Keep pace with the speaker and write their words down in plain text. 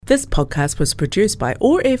This podcast was produced by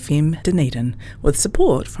OAR FM Dunedin with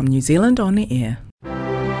support from New Zealand On the Air.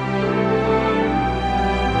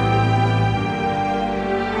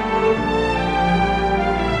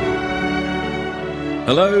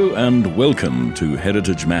 Hello and welcome to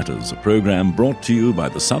Heritage Matters, a program brought to you by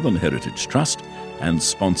the Southern Heritage Trust and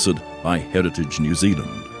sponsored by Heritage New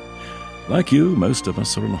Zealand. Like you, most of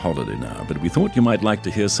us are on holiday now, but we thought you might like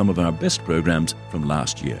to hear some of our best programs from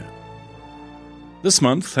last year. This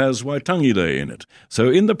month has Waitangi Day in it, so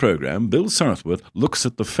in the program, Bill Southworth looks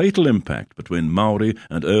at the fatal impact between Maori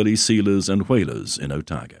and early sealers and whalers in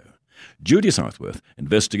Otago. Judy Southworth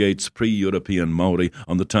investigates pre-European Maori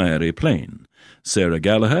on the Tairi Plain. Sarah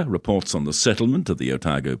Gallagher reports on the settlement of the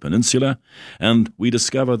Otago Peninsula, and we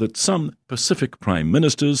discover that some Pacific Prime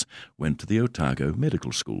Ministers went to the Otago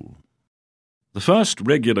Medical School. The first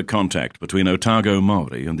regular contact between Otago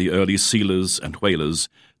Maori and the early sealers and whalers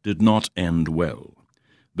did not end well.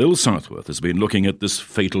 Bill Southworth has been looking at this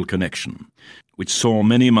fatal connection, which saw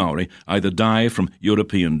many Maori either die from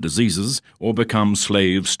European diseases or become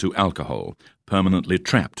slaves to alcohol, permanently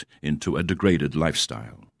trapped into a degraded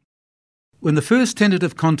lifestyle. When the first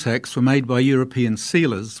tentative contacts were made by European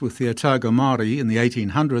sealers with the Otago Māori in the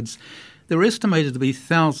 1800s, there were estimated to be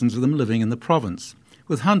thousands of them living in the province,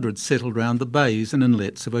 with hundreds settled round the bays and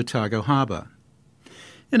inlets of Otago Harbour.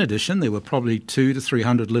 In addition, there were probably 200 to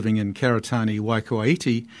 300 living in Karitani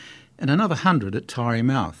Waikouaiti and another 100 at Tairi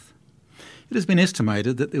Mouth. It has been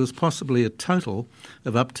estimated that there was possibly a total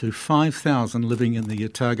of up to 5,000 living in the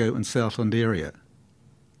Otago and Southland area.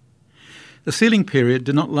 The sealing period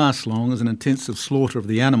did not last long, as an intensive slaughter of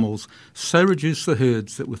the animals so reduced the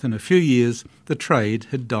herds that within a few years the trade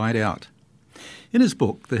had died out. In his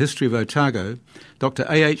book, The History of Otago, Dr.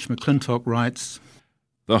 A.H. McClintock writes,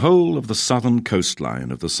 "The whole of the southern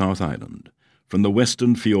coastline of the South Island, from the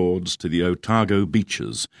western fjords to the Otago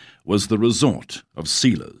beaches, was the resort of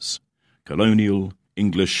sealers, colonial,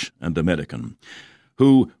 English and American,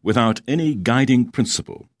 who, without any guiding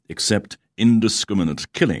principle except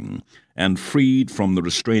indiscriminate killing, and freed from the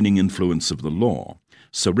restraining influence of the law,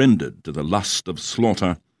 surrendered to the lust of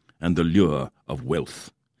slaughter and the lure of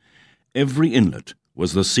wealth. Every inlet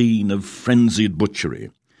was the scene of frenzied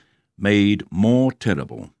butchery, made more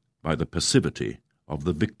terrible by the passivity of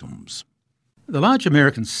the victims." The large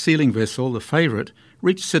American sealing vessel, the Favourite,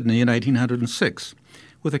 reached Sydney in 1806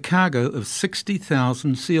 with a cargo of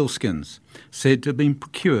 60,000 sealskins, said to have been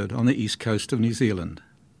procured on the east coast of New Zealand.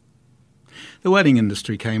 The whaling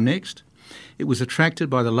industry came next. It was attracted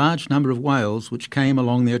by the large number of whales which came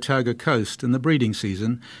along the Otago coast in the breeding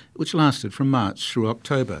season, which lasted from March through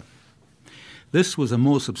October. This was a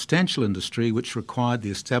more substantial industry which required the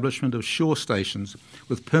establishment of shore stations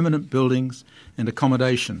with permanent buildings and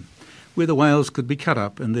accommodation, where the whales could be cut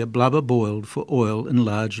up and their blubber boiled for oil in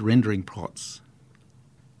large rendering pots.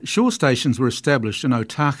 Shore stations were established in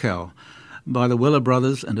Otakau by the Weller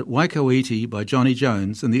brothers and at Waikouaiti by Johnny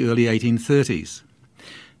Jones in the early 1830s.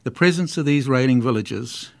 The presence of these raiding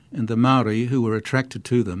villages and the Maori who were attracted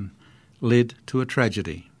to them led to a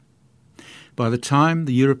tragedy. By the time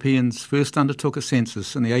the Europeans first undertook a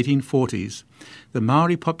census in the 1840s, the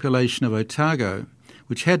Maori population of Otago,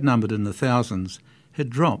 which had numbered in the thousands, had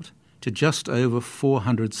dropped to just over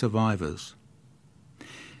 400 survivors.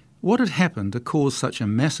 What had happened to cause such a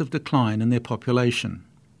massive decline in their population?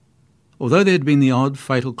 Although there had been the odd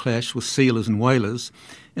fatal clash with sealers and whalers,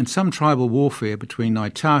 and some tribal warfare between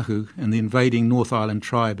Ngāi Tahu and the invading North Island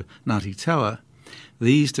tribe Ngāti Taua,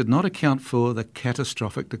 these did not account for the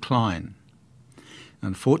catastrophic decline.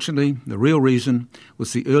 Unfortunately, the real reason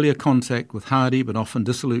was the earlier contact with hardy but often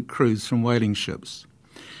dissolute crews from whaling ships.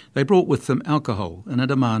 They brought with them alcohol and a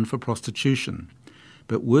demand for prostitution,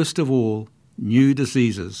 but worst of all, new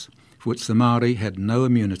diseases for which the Maori had no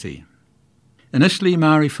immunity. Initially,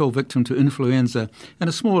 Maori fell victim to influenza and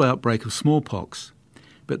a small outbreak of smallpox,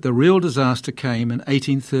 but the real disaster came in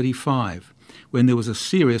 1835, when there was a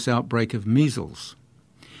serious outbreak of measles.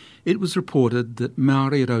 It was reported that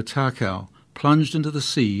Maori at Otakau plunged into the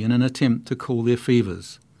sea in an attempt to cool their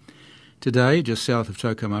fevers. Today, just south of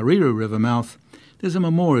Tokomariru River mouth, there's a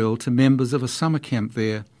memorial to members of a summer camp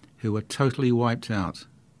there who were totally wiped out.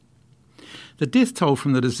 The death toll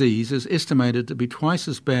from the disease is estimated to be twice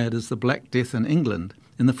as bad as the Black Death in England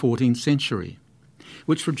in the 14th century,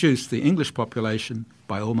 which reduced the English population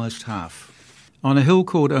by almost half. On a hill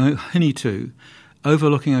called Ohinitu,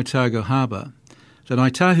 overlooking Otago Harbour, the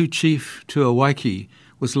Ngāi Tahu chief Tuawaiki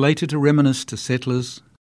was later to reminisce to settlers,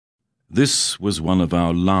 "This was one of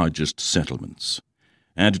our largest settlements,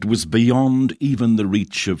 and it was beyond even the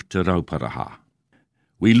reach of Te Rauparaha.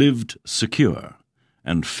 We lived secure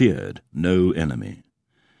and feared no enemy.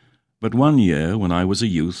 But one year, when I was a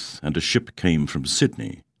youth and a ship came from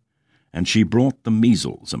Sydney, and she brought the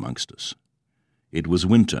measles amongst us. It was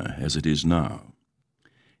winter, as it is now.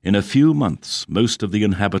 In a few months, most of the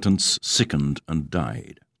inhabitants sickened and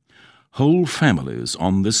died. Whole families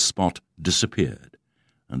on this spot disappeared,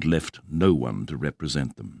 and left no one to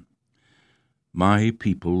represent them. My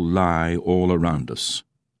people lie all around us.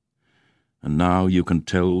 And now you can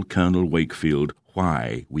tell Colonel Wakefield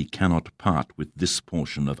why we cannot part with this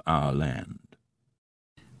portion of our land.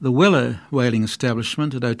 The Weller whaling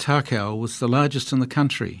establishment at Otakau was the largest in the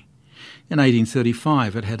country. In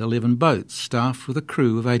 1835 it had 11 boats, staffed with a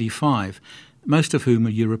crew of 85, most of whom were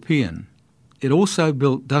European. It also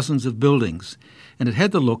built dozens of buildings, and it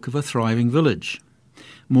had the look of a thriving village.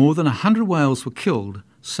 More than 100 whales were killed,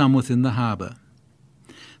 some within the harbour.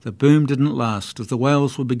 The boom didn't last, as the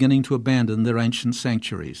whales were beginning to abandon their ancient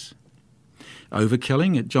sanctuaries.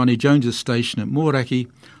 Overkilling at Johnny Jones's station at Moeraki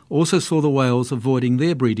also saw the whales avoiding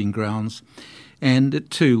their breeding grounds, and it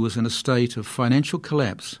too was in a state of financial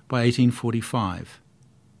collapse by 1845.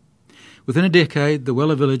 Within a decade, the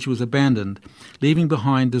Weller village was abandoned, leaving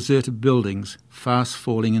behind deserted buildings fast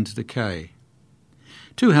falling into decay.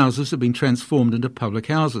 2 houses had been transformed into public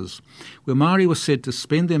houses, where Māori were said to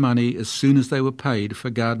spend their money as soon as they were paid for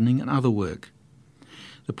gardening and other work.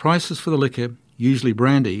 The prices for the liquor, usually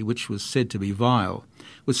brandy, which was said to be vile,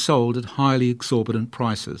 was sold at highly exorbitant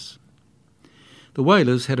prices. The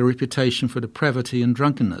whalers had a reputation for depravity and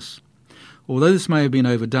drunkenness. Although this may have been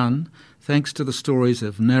overdone, thanks to the stories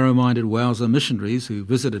of narrow-minded Wowser missionaries who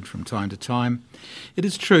visited from time to time, it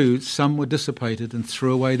is true some were dissipated and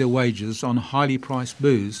threw away their wages on highly priced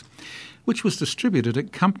booze, which was distributed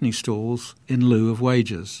at company stalls in lieu of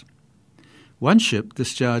wages. One ship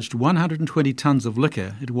discharged 120 tons of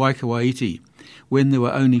liquor at Waikouaiti when there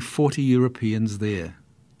were only 40 Europeans there.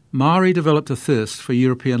 Māori developed a thirst for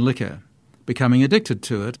European liquor, becoming addicted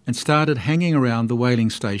to it, and started hanging around the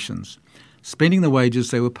whaling stations, spending the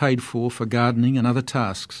wages they were paid for gardening and other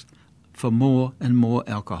tasks, for more and more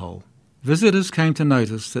alcohol. Visitors came to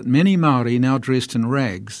notice that many Māori now dressed in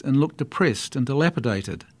rags and looked depressed and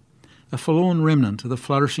dilapidated, a forlorn remnant of the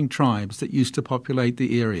flourishing tribes that used to populate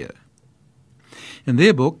the area. In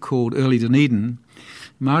their book, called Early Dunedin,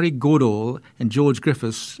 Māori Goodall and George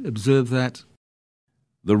Griffiths observe that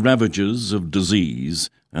the ravages of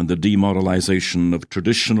disease and the demoralization of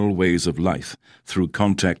traditional ways of life through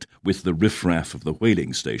contact with the riffraff of the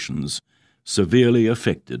whaling stations severely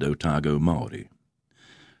affected Otago Māori.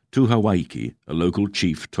 Tuha Waiki, a local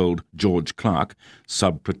chief, told George Clark,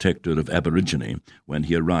 sub-protector of Aborigine, when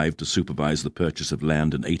he arrived to supervise the purchase of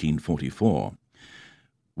land in 1844,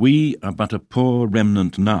 "We are but a poor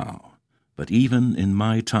remnant now, but even in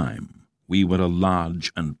my time we were a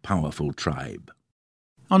large and powerful tribe."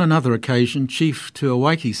 On another occasion, Chief Tuha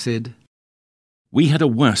Waiki said, "We had a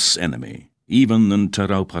worse enemy, even than Te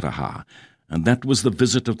Rauparaha, and that was the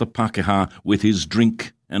visit of the Pākehā with his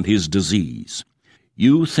drink and his disease.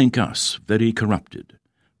 You think us very corrupted,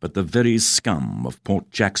 but the very scum of Port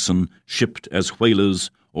Jackson shipped as whalers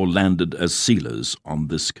or landed as sealers on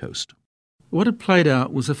this coast." What had played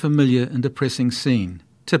out was a familiar and depressing scene,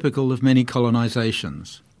 typical of many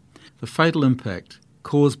colonisations. The fatal impact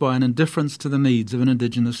caused by an indifference to the needs of an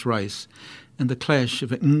indigenous race and the clash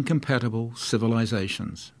of incompatible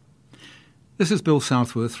civilisations. This is Bill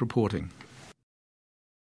Southworth reporting.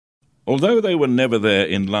 Although they were never there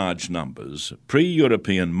in large numbers,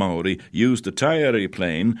 pre-European Maori used the Taieri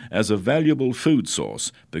Plain as a valuable food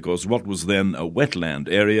source because what was then a wetland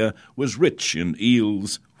area was rich in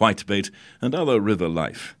eels, whitebait and other river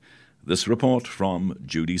life. This report from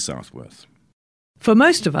Judy Southworth. For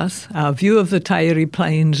most of us, our view of the Taieri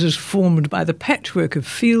Plains is formed by the patchwork of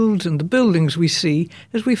fields and the buildings we see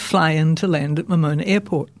as we fly in to land at Momona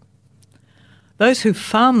Airport. Those who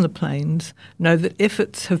farm the plains know that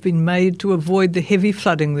efforts have been made to avoid the heavy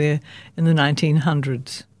flooding there in the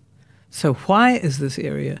 1900s. So why is this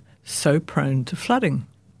area so prone to flooding?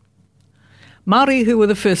 Māori, who were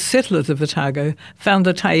the first settlers of Otago, found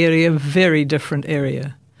the Taieri a very different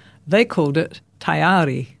area. They called it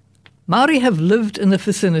Taiari. Māori have lived in the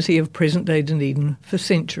vicinity of present-day Dunedin for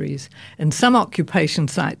centuries, and some occupation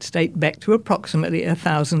sites date back to approximately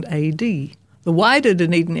 1000 AD. The wider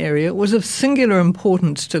Dunedin area was of singular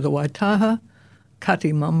importance to the Waitaha,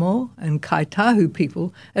 Katimamo and Kaitahu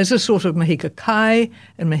people as a sort of Mahika Kai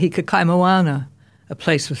and Mahika Kai Moana, a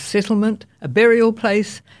place of settlement, a burial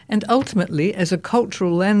place, and ultimately as a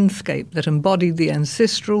cultural landscape that embodied the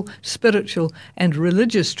ancestral, spiritual and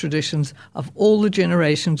religious traditions of all the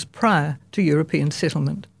generations prior to European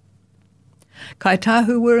settlement.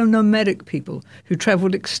 Kaitahu were a nomadic people who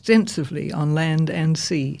travelled extensively on land and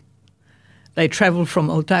sea. They travelled from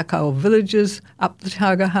Otakau villages up the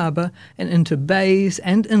Targa Harbour and into bays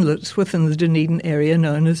and inlets within the Dunedin area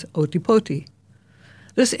known as Otipoti.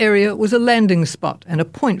 This area was a landing spot and a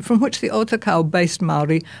point from which the Otakau-based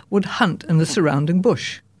Māori would hunt in the surrounding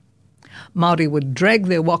bush. Māori would drag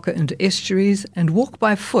their waka into estuaries and walk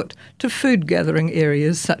by foot to food-gathering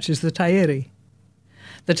areas such as the Taieri.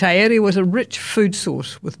 The Taieri was a rich food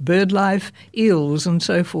source with bird life, eels and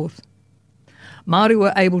so forth. Māori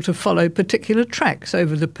were able to follow particular tracks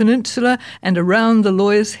over the peninsula and around the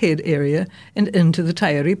Lawyer's Head area and into the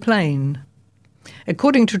Taieri Plain.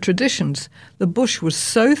 According to traditions, the bush was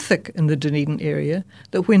so thick in the Dunedin area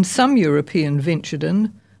that when some European ventured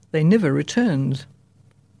in, they never returned.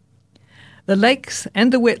 The lakes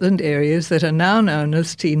and the wetland areas that are now known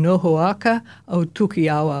as Te Nohoaka o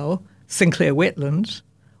Tukiawao, Sinclair Wetlands,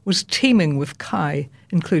 was teeming with kai,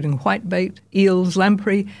 including whitebait, eels,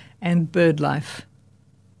 lamprey and bird life.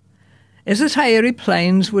 As the Taieri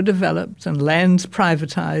Plains were developed and lands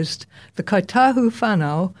privatised, the Kaitahu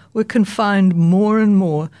whānau were confined more and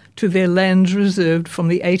more to their lands reserved from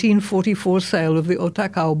the 1844 sale of the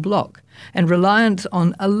Otakau block and reliant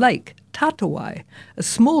on a lake, Tatawai, a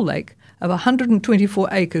small lake of 124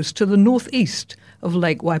 acres to the northeast of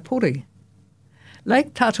Lake Waipori.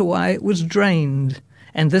 Lake Tatawai was drained,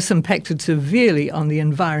 and this impacted severely on the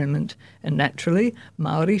environment, and naturally,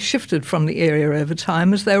 Māori shifted from the area over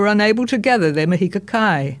time as they were unable to gather their mahika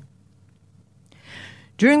kai.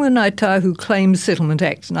 During the Ngāi Tahu Claims Settlement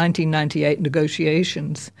Act 1998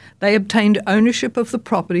 negotiations, they obtained ownership of the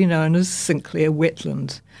property known as Sinclair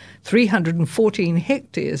Wetlands, 314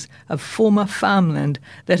 hectares of former farmland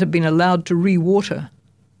that had been allowed to re-water.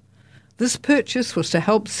 This purchase was to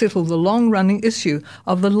help settle the long-running issue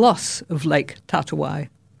of the loss of Lake Tatawai.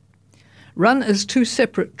 Run as two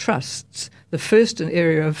separate trusts, the first an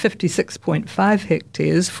area of 56.5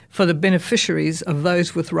 hectares for the beneficiaries of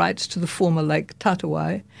those with rights to the former Lake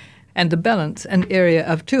Tatawai, and the balance an area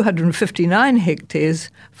of 259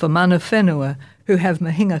 hectares for mana whenua who have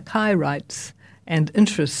mahinga kai rights and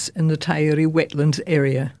interests in the Taieri Wetlands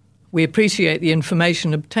area. We appreciate the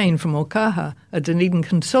information obtained from Okaha, a Dunedin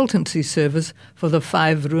consultancy service for the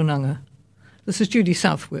 5 Runanga. This is Judy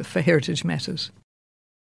Southworth for Heritage Matters.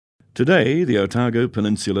 Today, the Otago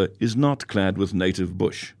Peninsula is not clad with native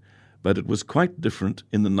bush, but it was quite different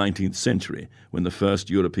in the 19th century when the first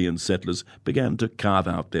European settlers began to carve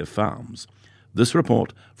out their farms. This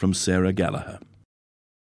report from Sarah Gallagher.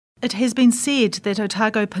 It has been said that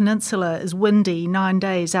Otago Peninsula is windy 9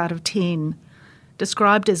 days out of 10.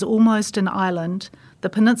 Described as almost an island, the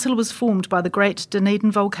peninsula was formed by the Great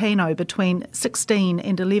Dunedin volcano between 16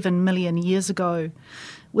 and 11 million years ago.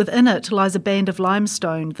 Within it lies a band of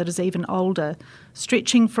limestone that is even older,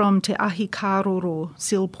 stretching from Te Ahi Karoro,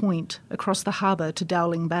 Seal Point, across the harbour to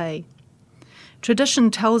Dowling Bay.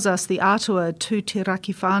 Tradition tells us the Atua Tū Te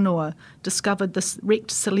Raki Whānau discovered the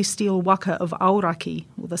wrecked celestial waka of Aoraki,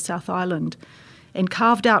 or the South Island, and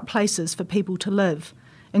carved out places for people to live,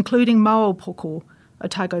 including Maopoko,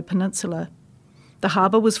 Otago Peninsula. The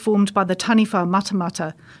harbour was formed by the Taniwha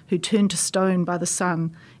Matamata, who turned to stone by the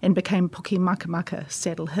sun and became Puke Makamaka,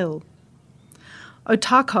 Saddle Hill.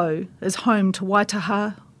 Otako is home to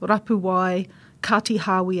Waitaha, Rapuwai, Kati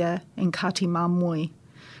Hawea and Kati Mamoi.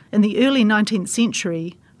 In the early 19th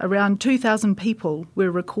century, around 2,000 people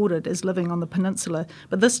were recorded as living on the peninsula,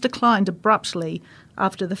 but this declined abruptly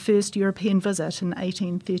after the first European visit in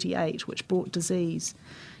 1838, which brought disease.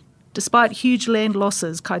 Despite huge land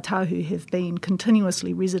losses, Kaitahu have been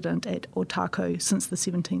continuously resident at Otako since the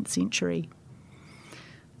 17th century.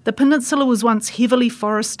 The peninsula was once heavily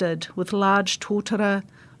forested with large tōtara,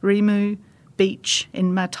 rimu, beech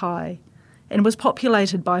and matai, and was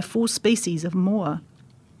populated by 4 species of moa.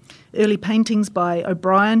 Early paintings by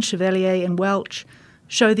O'Brien, Chevalier and Welch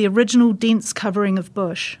show the original dense covering of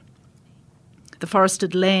bush. The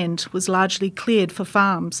forested land was largely cleared for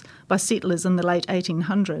farms by settlers in the late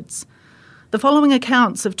 1800s. The following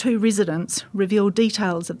accounts of 2 residents reveal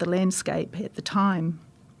details of the landscape at the time.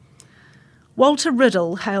 Walter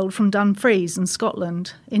Riddle hailed from Dumfries in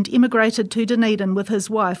Scotland and emigrated to Dunedin with his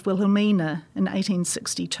wife Wilhelmina in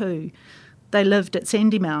 1862. They lived at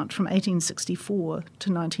Sandymount from 1864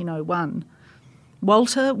 to 1901.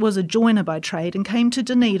 Walter was a joiner by trade and came to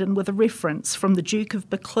Dunedin with a reference from the Duke of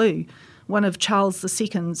Buccleuch, one of Charles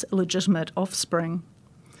II's illegitimate offspring.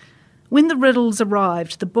 When the Riddles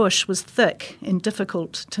arrived, the bush was thick and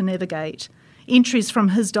difficult to navigate. Entries from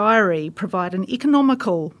his diary provide an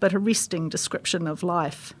economical but arresting description of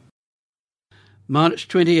life. March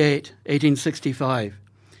 28, 1865.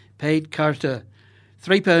 Paid Carter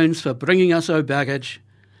 £3 for bringing us our baggage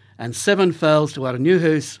and 7 fowls to our new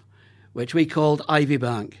house which we called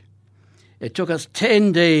Ivybank. It took us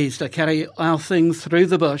 10 days to carry our things through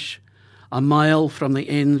the bush, a mile from the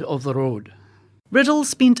end of the road. Riddle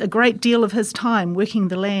spent a great deal of his time working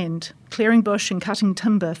the land, clearing bush and cutting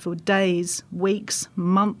timber for days, weeks,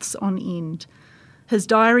 months on end. His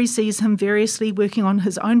diary sees him variously working on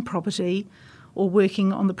his own property or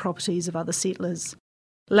working on the properties of other settlers.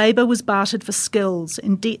 Labour was bartered for skills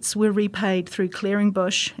and debts were repaid through clearing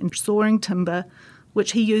bush and sawing timber,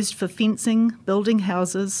 which he used for fencing, building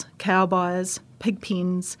houses, cow byres, pig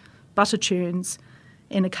pens, butter churns,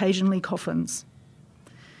 and occasionally coffins.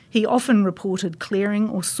 He often reported clearing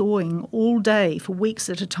or sawing all day for weeks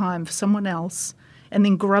at a time for someone else, and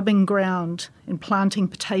then grubbing ground and planting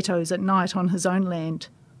potatoes at night on his own land,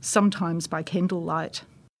 sometimes by candlelight.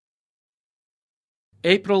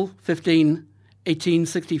 April 15,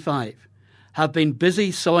 1865. Have been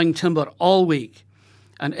busy sawing timber all week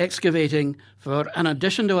and excavating for an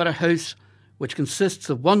addition to our house, which consists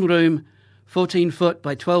of one room, 14 foot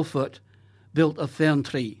by 12 foot, built of fern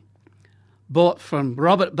tree. Bought from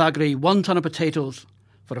Robert Baggery 1 ton of potatoes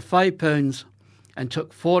for £5 and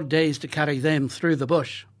took 4 days to carry them through the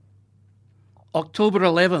bush. October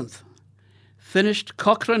 11th. Finished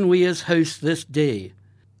Cochrane Weir's house this day.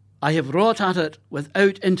 I have wrought at it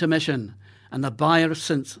without intermission and the buyer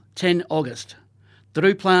since 10 August.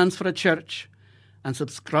 Drew plans for a church and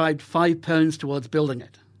subscribed £5 towards building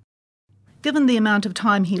it. Given the amount of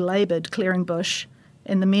time he laboured clearing bush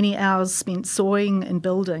and the many hours spent sawing and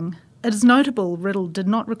building, it is notable Riddle did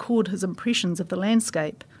not record his impressions of the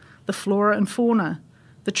landscape, the flora and fauna,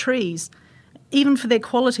 the trees, even for their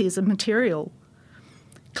quality as a material.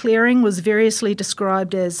 Clearing was variously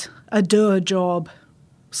described as a dour job,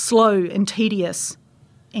 slow and tedious,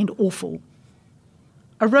 and awful.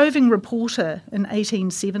 A roving reporter in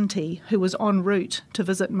 1870 who was en route to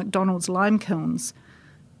visit MacDonald's lime kilns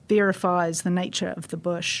verifies the nature of the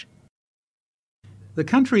bush. The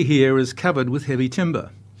country here is covered with heavy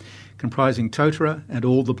timber, comprising totara and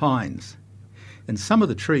all the pines, and some of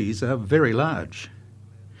the trees are very large.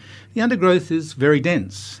 The undergrowth is very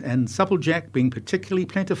dense, and supplejack being particularly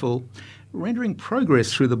plentiful, rendering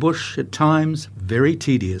progress through the bush at times very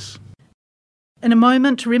tedious. In a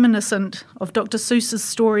moment reminiscent of Dr. Seuss's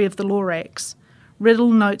story of the Lorax,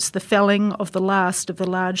 Riddle notes the felling of the last of the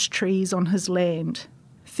large trees on his land,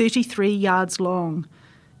 33 yards long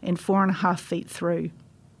and 4.5 feet through.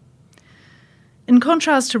 In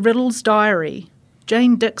contrast to Riddle's diary,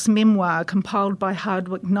 Jane Dick's memoir, compiled by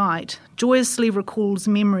Hardwicke Knight, joyously recalls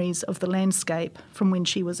memories of the landscape from when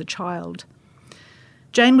she was a child.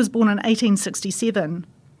 Jane was born in 1867,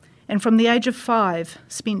 and from the age of 5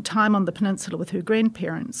 spent time on the peninsula with her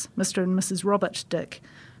grandparents, Mr. and Mrs. Robert Dick,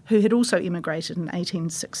 who had also emigrated in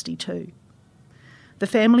 1862. The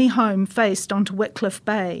family home faced onto Whitcliffe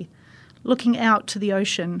Bay, looking out to the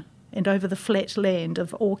ocean and over the flat land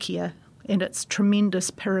of Auchia and its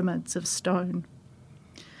tremendous pyramids of stone.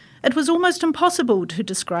 It was almost impossible to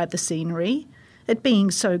describe the scenery, it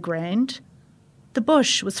being so grand. The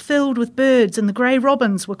bush was filled with birds and the grey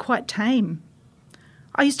robins were quite tame.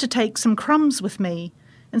 I used to take some crumbs with me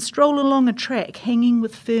and stroll along a track hanging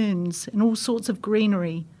with ferns and all sorts of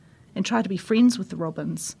greenery and try to be friends with the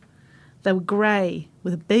robins. They were grey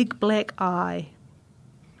with a big black eye.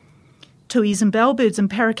 Tuis and bellbirds and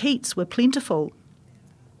parakeets were plentiful.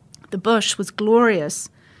 The bush was glorious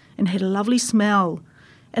and had a lovely smell,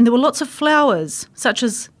 and there were lots of flowers such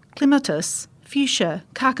as clematis, fuchsia,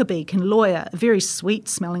 kakabeak and loya, a very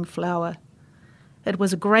sweet-smelling flower. It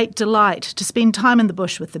was a great delight to spend time in the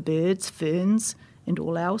bush with the birds, ferns, and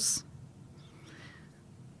all else.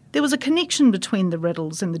 There was a connection between the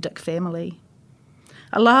Riddles and the Dick family.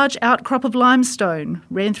 A large outcrop of limestone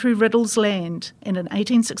ran through Riddle's land, and in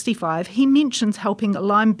 1865 he mentions helping a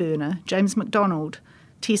lime burner, James MacDonald,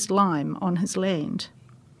 test lime on his land.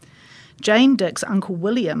 Jane Dick's uncle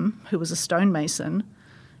William, who was a stonemason,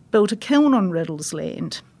 built a kiln on Riddle's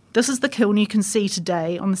land. This is the kiln you can see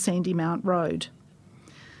today on the Sandymount Road.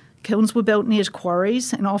 Kilns were built near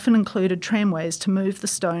quarries and often included tramways to move the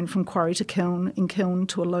stone from quarry to kiln and kiln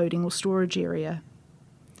to a loading or storage area.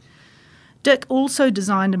 Dick also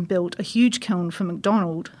designed and built a huge kiln for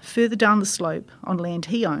MacDonald further down the slope on land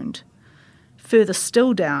he owned. Further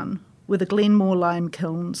still down were the Glenmore lime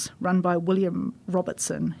kilns run by William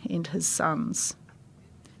Robertson and his sons.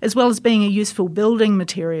 As well as being a useful building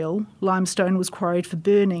material, limestone was quarried for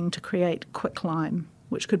burning to create quicklime,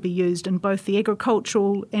 which could be used in both the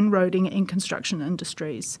agricultural and roading and construction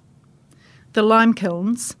industries. The lime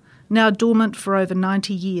kilns, now dormant for over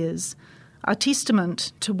 90 years, are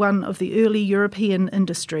testament to one of the early European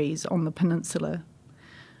industries on the peninsula.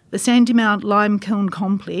 The Sandymount Lime Kiln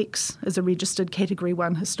Complex is a registered Category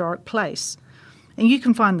 1 historic place, and you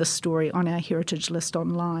can find this story on our heritage list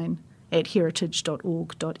online at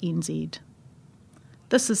heritage.org.nz.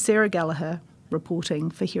 This is Sarah Gallagher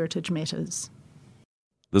reporting for Heritage Matters.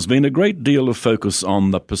 There's been a great deal of focus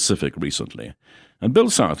on the Pacific recently, and Bill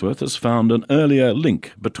Southworth has found an earlier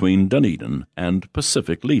link between Dunedin and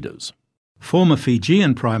Pacific leaders. Former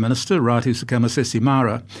Fijian Prime Minister Ratu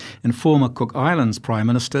Sukarno and former Cook Islands Prime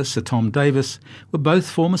Minister Sir Tom Davis were both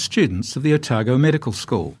former students of the Otago Medical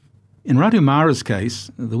School. In Ratu Mara's case,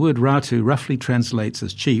 the word Ratu roughly translates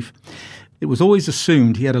as chief. It was always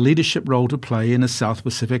assumed he had a leadership role to play in his South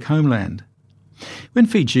Pacific homeland. When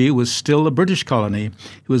Fiji was still a British colony,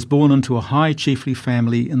 he was born into a high chiefly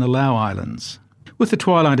family in the Lau Islands. With the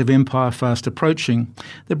twilight of empire fast approaching,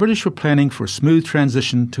 the British were planning for a smooth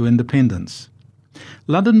transition to independence.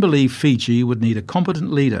 London believed Fiji would need a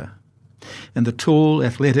competent leader, and the tall,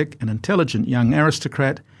 athletic and intelligent young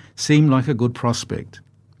aristocrat seemed like a good prospect.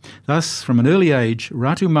 Thus, from an early age,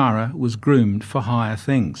 Ratu Mara was groomed for higher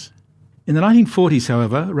things. In the 1940s,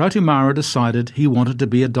 however, Ratu Mara decided he wanted to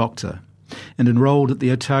be a doctor and enrolled at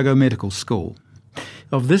the Otago Medical School.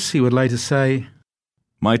 Of this he would later say,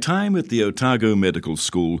 "My time at the Otago Medical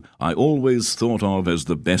School I always thought of as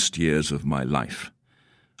the best years of my life.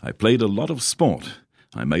 I played a lot of sport,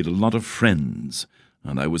 I made a lot of friends,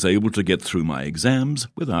 and I was able to get through my exams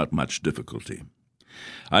without much difficulty.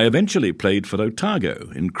 I eventually played for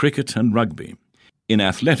Otago in cricket and rugby. In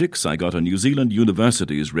athletics I got a New Zealand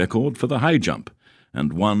University's record for the high jump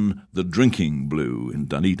and won the drinking blue in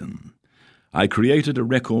Dunedin. I created a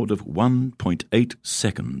record of 1.8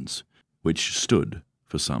 seconds, which stood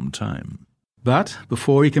for some time." But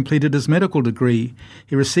before he completed his medical degree,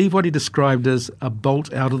 he received what he described as a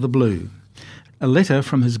bolt out of the blue, a letter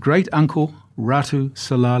from his great-uncle Ratu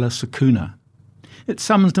Salala Sukuna. It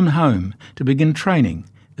summoned him home to begin training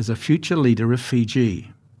as a future leader of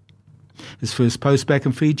Fiji. His first post back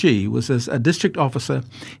in Fiji was as a district officer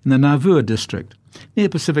in the Navua district, near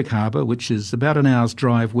Pacific Harbour, which is about an hour's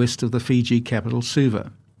drive west of the Fiji capital,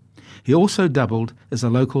 Suva. He also doubled as a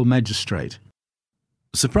local magistrate.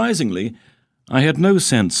 Surprisingly, I had no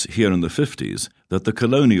sense here in the 50s that the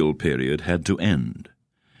colonial period had to end.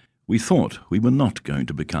 We thought we were not going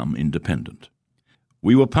to become independent.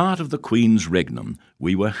 We were part of the Queen's regnum.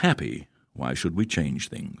 We were happy. Why should we change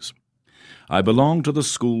things? I belonged to the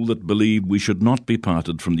school that believed we should not be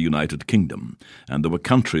parted from the United Kingdom, and there were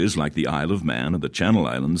countries like the Isle of Man and the Channel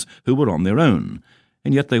Islands who were on their own,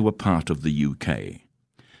 and yet they were part of the UK.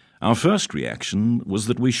 Our first reaction was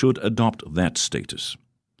that we should adopt that status.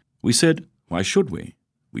 We said, why should we?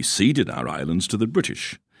 We ceded our islands to the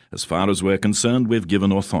British. As far as we're concerned, we've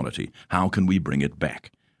given authority. How can we bring it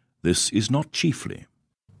back? This is not chiefly.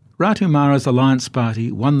 Ratu Mara's Alliance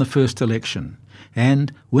Party won the first election,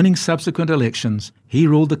 and, winning subsequent elections, he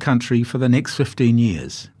ruled the country for the next 15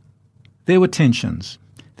 years. There were tensions.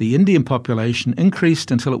 The Indian population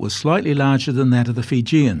increased until it was slightly larger than that of the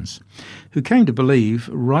Fijians, who came to believe,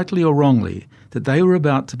 rightly or wrongly, that they were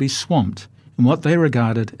about to be swamped in what they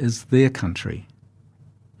regarded as their country.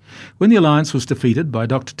 When the alliance was defeated by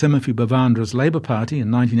Dr. Timothy Bavandra's Labour Party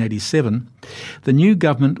in 1987, the new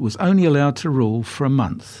government was only allowed to rule for a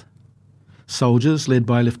month. Soldiers, led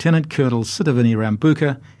by Lieutenant Colonel Sitiveni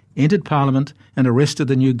Rambuka, entered Parliament and arrested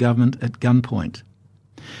the new government at gunpoint.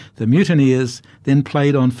 The mutineers then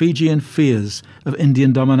played on Fijian fears of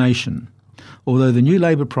Indian domination, although the new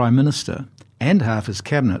Labour Prime Minister and half his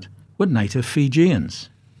cabinet were native Fijians.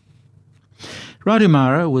 Ratu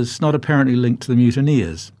Mara was not apparently linked to the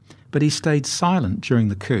mutineers, but he stayed silent during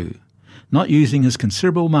the coup, not using his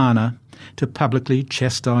considerable mana to publicly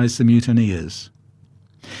chastise the mutineers.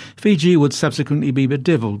 Fiji would subsequently be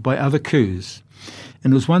bedevilled by other coups,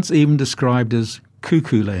 and was once even described as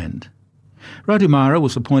Cuckoo Land. Ratu Mara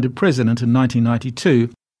was appointed president in 1992,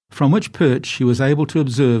 from which perch he was able to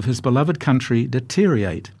observe his beloved country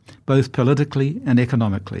deteriorate, both politically and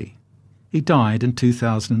economically. He died in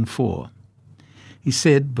 2004. He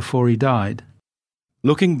said before he died,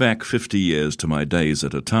 "Looking back 50 years to my days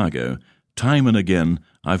at Otago, time and again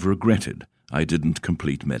I've regretted I didn't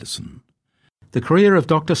complete medicine." The career of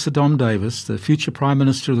Dr. Sir Tom Davis, the future Prime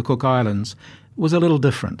Minister of the Cook Islands, was a little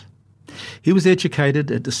different. He was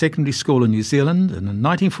educated at the secondary school in New Zealand, and in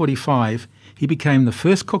 1945 he became the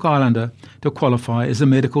first Cook Islander to qualify as a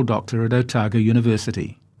medical doctor at Otago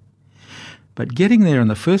University. But getting there in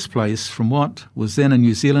the first place from what was then a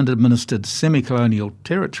New Zealand-administered semi-colonial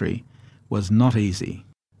territory was not easy.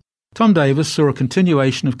 Tom Davis saw a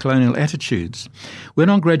continuation of colonial attitudes when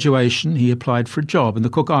on graduation he applied for a job in the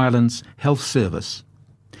Cook Islands Health Service.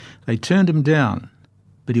 They turned him down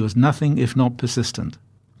but he was nothing if not persistent.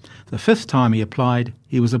 The 5th time he applied,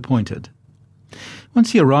 he was appointed.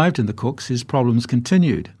 Once he arrived in the Cooks, his problems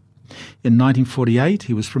continued. In 1948,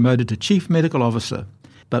 he was promoted to Chief Medical Officer,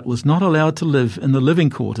 but was not allowed to live in the living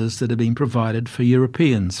quarters that had been provided for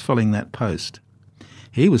Europeans filling that post.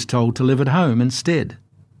 He was told to live at home instead,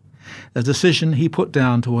 a decision he put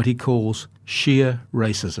down to what he calls sheer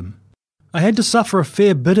racism. I had to suffer a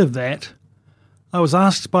fair bit of that. I was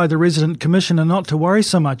asked by the resident commissioner not to worry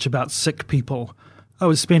so much about sick people. I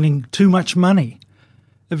was spending too much money.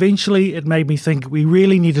 Eventually, it made me think we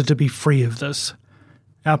really needed to be free of this.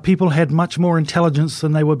 Our people had much more intelligence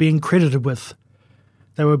than they were being credited with.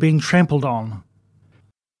 They were being trampled on.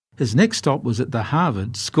 His next stop was at the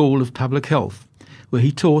Harvard School of Public Health, where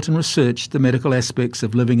he taught and researched the medical aspects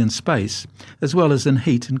of living in space, as well as in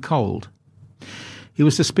heat and cold. He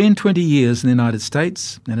was to spend 20 years in the United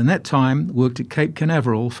States, and in that time worked at Cape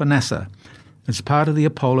Canaveral for NASA as part of the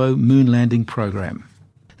Apollo moon landing program.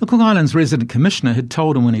 The Cook Islands resident commissioner had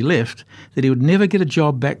told him when he left that he would never get a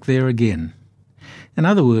job back there again. In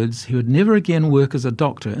other words, he would never again work as a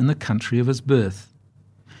doctor in the country of his birth.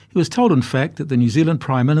 He was told, in fact, that the New Zealand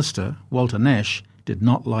Prime Minister, Walter Nash, did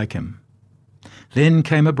not like him. Then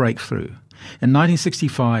came a breakthrough. In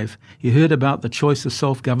 1965, he heard about the choice of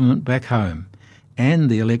self-government back home and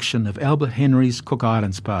the election of Albert Henry's Cook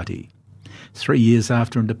Islands Party. 3 years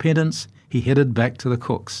after independence, he headed back to the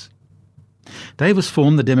Cooks. Davis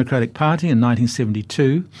formed the Democratic Party in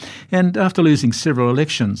 1972 and, after losing several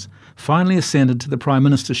elections, finally ascended to the Prime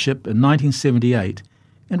Ministership in 1978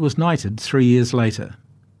 and was knighted 3 years later.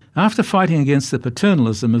 After fighting against the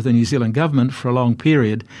paternalism of the New Zealand government for a long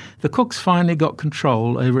period, the Cooks finally got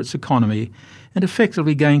control over its economy and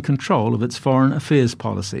effectively gained control of its foreign affairs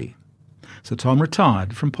policy. So Tom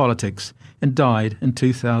retired from politics and died in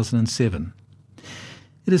 2007.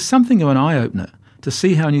 It is something of an eye-opener to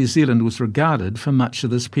see how New Zealand was regarded for much of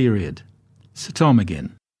this period. Sir Tom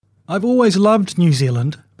again. I've always loved New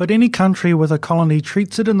Zealand, but any country with a colony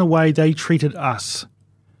treats it in the way they treated us.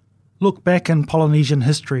 Look back in Polynesian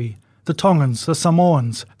history. The Tongans, the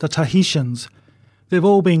Samoans, the Tahitians, they've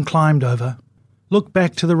all been climbed over. Look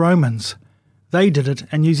back to the Romans. They did it,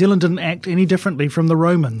 and New Zealand didn't act any differently from the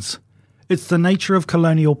Romans. It's the nature of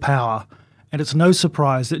colonial power, and it's no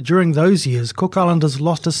surprise that during those years Cook Islanders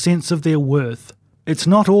lost a sense of their worth. It's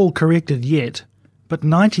not all corrected yet, but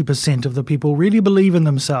 90% of the people really believe in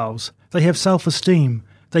themselves. They have self-esteem.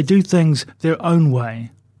 They do things their own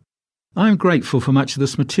way. I am grateful for much of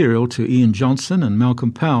this material to Ian Johnson and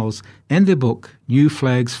Malcolm Powles and their book, New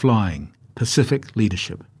Flags Flying, Pacific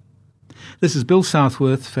Leadership. This is Bill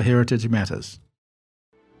Southworth for Heritage Matters.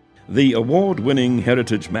 The award-winning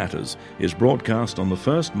Heritage Matters is broadcast on the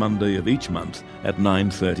first Monday of each month at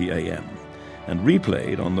 9:30 a.m. and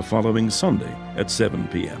replayed on the following Sunday at 7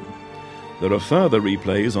 p.m. There are further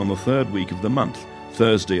replays on the third week of the month,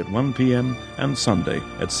 Thursday at 1 p.m. and Sunday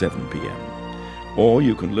at 7 p.m. Or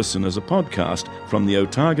you can listen as a podcast from the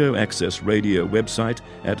Otago Access Radio website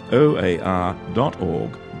at oar.org.nz.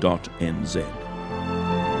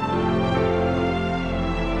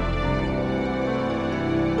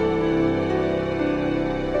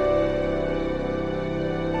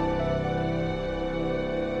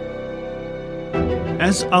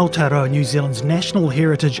 As Aotearoa New Zealand's National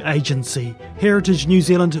Heritage Agency, Heritage New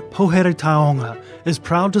Zealand Pohere Taonga is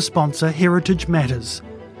proud to sponsor Heritage Matters.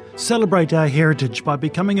 Celebrate our heritage by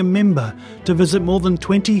becoming a member to visit more than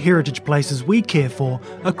 20 heritage places we care for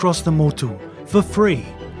across the Motu for free.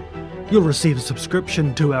 You'll receive a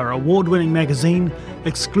subscription to our award-winning magazine,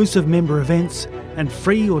 exclusive member events, and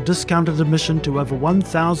free or discounted admission to over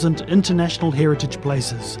 1,000 international heritage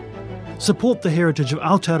places. Support the heritage of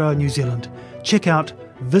Aotearoa New Zealand. Check out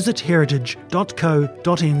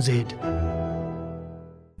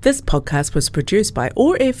visitheritage.co.nz. This podcast was produced by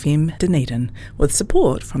OAR FM Dunedin with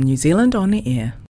support from New Zealand On Air.